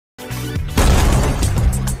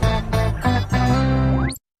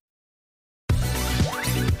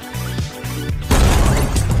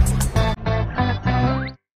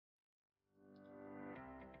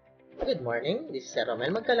good morning. This is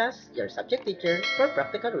Romel Magcalas, your subject teacher for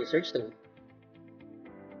Practical Research 2.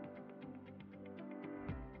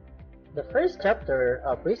 The first chapter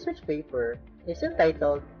of research paper is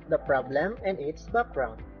entitled The Problem and Its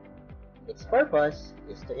Background. Its purpose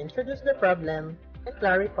is to introduce the problem and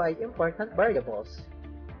clarify important variables,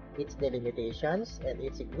 its delimitations, and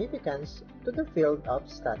its significance to the field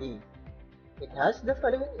of study. It has the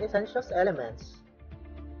following essential elements: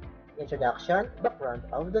 introduction, background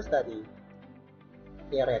of the study,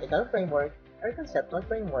 theoretical framework or conceptual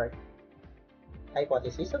framework,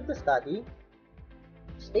 hypothesis of the study,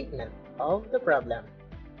 statement of the problem,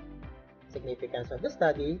 significance of the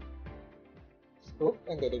study, scope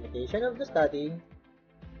and delimitation of the study,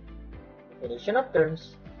 definition of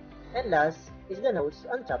terms, and last is the notes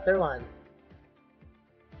on Chapter 1.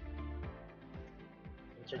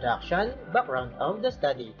 Introduction, background of the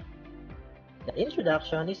study. The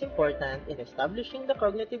introduction is important in establishing the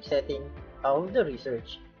cognitive setting of the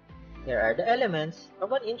research. Here are the elements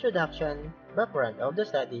of an introduction, background of the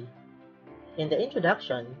study. In the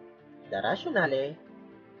introduction, the rationale,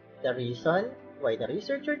 the reason why the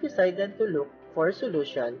researcher decided to look for a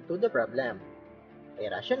solution to the problem.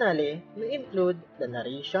 A rationale may include the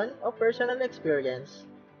narration of personal experience,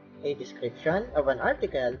 a description of an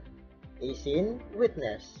article, a scene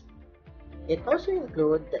witnessed. It also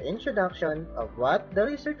includes the introduction of what the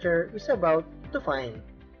researcher is about to find.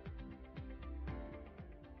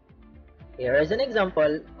 Here is an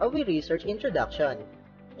example of a research introduction.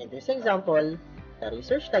 In this example, the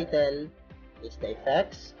research title is The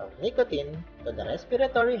Effects of Nicotine to the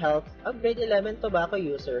Respiratory Health of Grade 11 Tobacco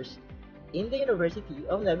Users in the University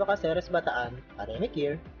of Nueva Cáceres, Bataan, academic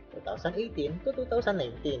year 2018 to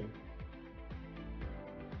 2019.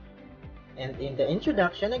 And in the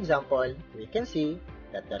introduction example, we can see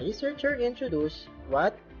that the researcher introduced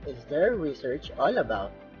what is their research all about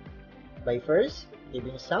by first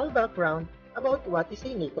giving some background about what is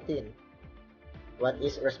a nicotine, what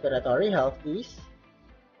is respiratory health is,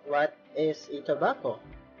 what is a tobacco,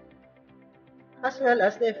 as well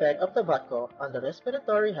as the effect of tobacco on the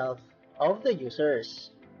respiratory health of the users.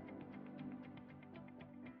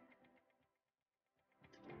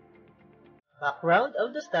 Background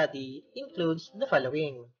of the study includes the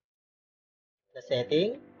following: the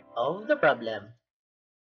setting of the problem,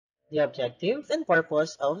 the objectives and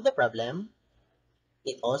purpose of the problem.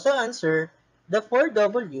 It also answers the 4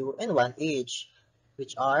 W and 1 H,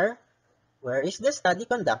 which are: where is the study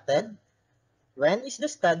conducted, when is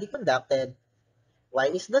the study conducted,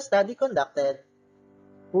 why is the study conducted,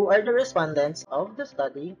 who are the respondents of the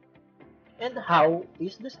study, and how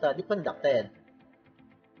is the study conducted.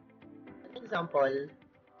 An example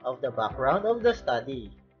of the background of the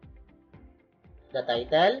study. The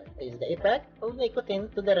title is The Effect of Nicotine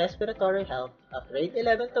to the Respiratory Health of Grade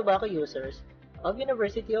 11 Tobacco Users of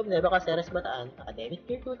University of Nueva Cáceres, Bataan, academic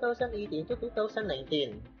year 2018 to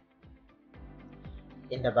 2019.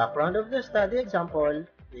 In the background of the study example,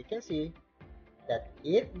 we can see that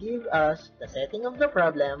it gives us the setting of the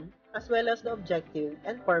problem as well as the objective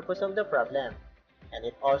and purpose of the problem, and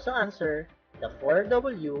it also answers the 4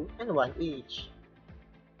 W and 1 H.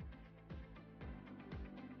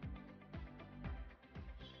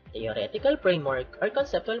 Theoretical framework or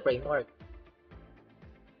conceptual framework.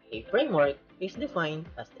 A framework is defined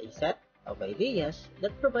as a set of ideas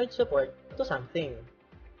that provide support to something.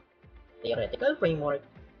 Theoretical framework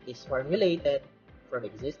is formulated from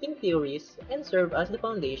existing theories and serve as the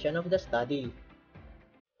foundation of the study,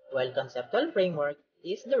 while conceptual framework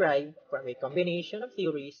is derived from a combination of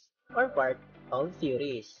theories or part of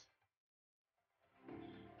theories.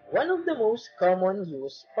 One of the most common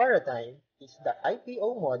used paradigm is the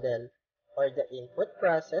IPO model, or the Input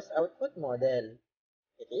Process Output model.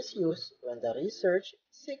 It is used when the research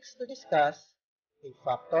seeks to discuss a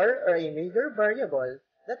factor or a major variable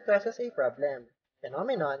that causes a problem,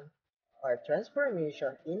 phenomenon, or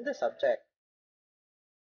transformation in the subject.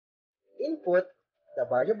 Input, the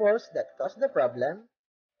variables that cause the problem.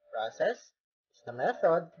 Process is the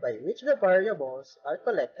method by which the variables are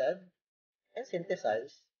collected and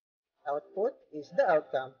synthesized. Output is the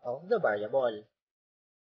outcome of the variable.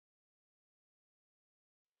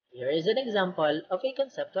 Here is an example of a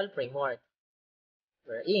conceptual framework,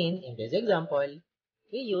 wherein, in this example,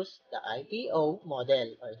 we use the IPO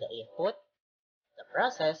model, or the input, the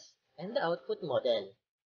process, and the output model.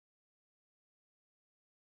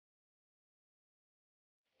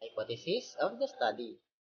 Hypothesis of the study.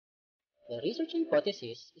 The research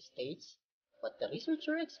hypothesis states what the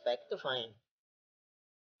researcher expects to find.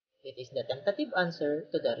 It is the tentative answer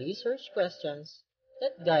to the research questions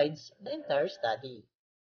that guides the entire study.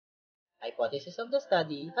 Hypothesis of the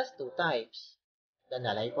study has two types, the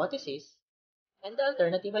null hypothesis and the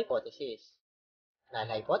alternative hypothesis. Null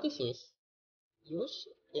hypothesis used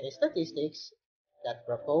in statistics that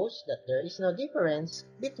propose that there is no difference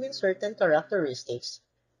between certain characteristics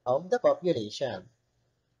of the population,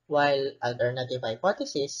 while alternative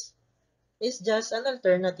hypothesis is just an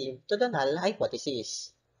alternative to the null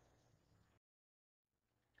hypothesis.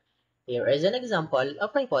 Here is an example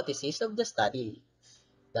of hypothesis of the study.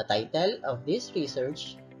 The title of this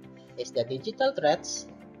research is The Digital Threats,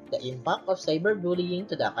 the Impact of Cyberbullying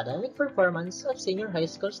to the Academic Performance of Senior High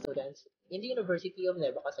School Students in the University of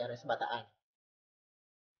Nueva Ecija, Bataan.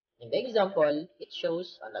 In the example, it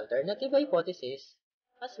shows an alternative hypothesis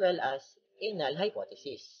as well as a null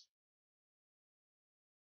hypothesis.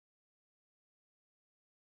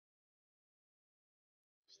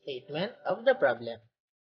 Statement of the problem.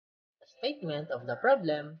 The statement of the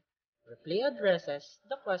problem briefly addresses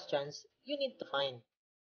the questions you need to find.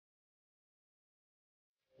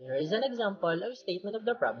 Here is an example of statement of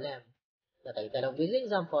the problem. The title of this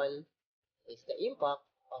example is The Impact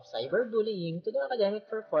of Cyberbullying to the Academic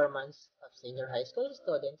Performance of Senior High School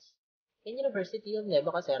Students in University of Nueva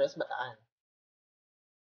Ecija, Bataan.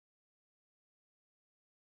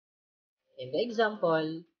 In the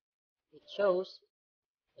example, it shows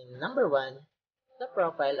in number 1, the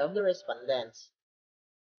profile of the respondents.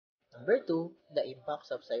 Number 2, the impacts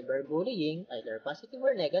of cyberbullying, either positive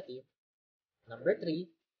or negative. Number 3,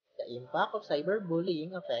 the impact of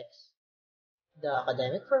cyberbullying affects the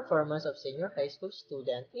academic performance of senior high school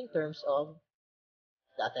student in terms of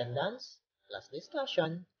the attendance, class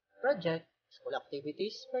discussion, project, school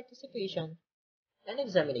activities, participation, and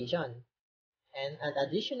examination, and an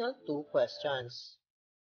additional 2 questions.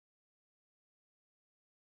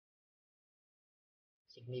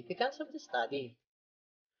 Significance of the study.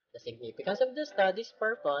 The significance of the study's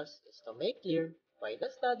purpose is to make clear why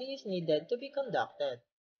the study is needed to be conducted,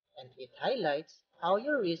 and it highlights how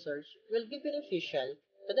your research will be beneficial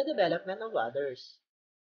to the development of others.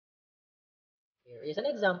 Here is an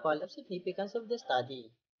example of significance of the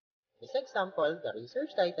study. In this example, the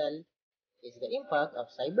research title is The Impact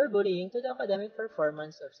of Cyberbullying to the Academic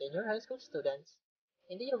Performance of Senior High School Students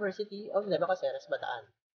in the University of Nueva Ecija, Bataan.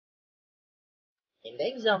 In the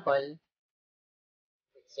example,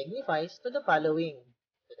 it signifies to the following: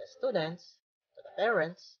 to the students, to the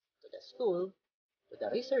parents, to the school, to the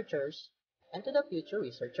researchers, and to the future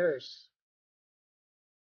researchers.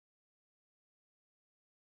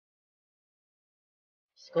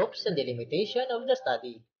 Scopes and delimitation of the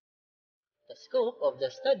study. The scope of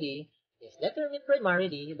the study is determined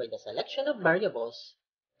primarily by the selection of variables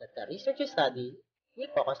that the research study will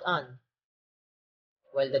focus on,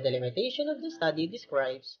 while the delimitation of the study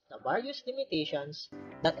describes the various limitations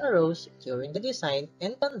that arose during the design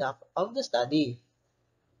and conduct of the study.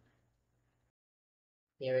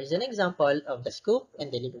 Here is an example of the scope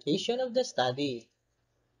and delimitation of the study.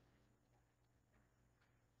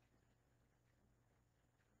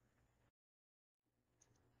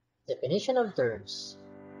 Definition of terms.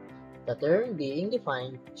 The term being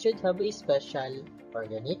defined should have a special or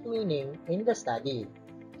unique meaning in the study.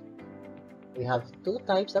 We have 2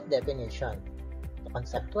 types of definition, the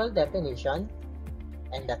conceptual definition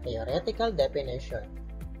and the theoretical definition.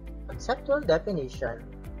 Conceptual definition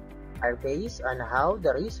are based on how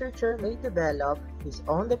the researcher may develop his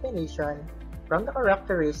own definition from the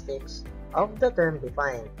characteristics of the term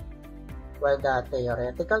defined, while the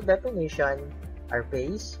theoretical definition are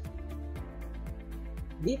based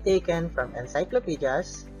be taken from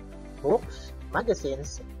encyclopedias, books,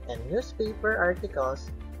 magazines, and newspaper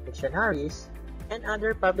articles, dictionaries, and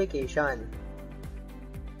other publications.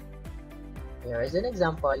 Here is an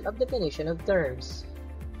example of definition of terms.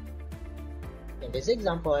 In this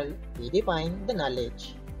example, we define the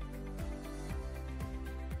knowledge.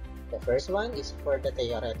 The first one is for the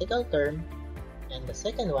theoretical term, and the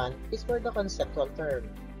second one is for the conceptual term.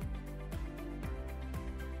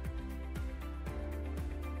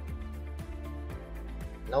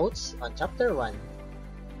 Notes on Chapter 1.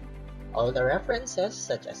 All the references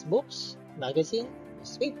such as books, magazine,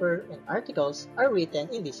 newspaper, and articles are written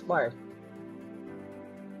in this part.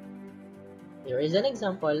 Here is an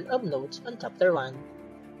example of notes on Chapter 1.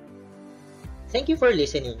 Thank you for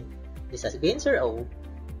listening. This has been Sir O.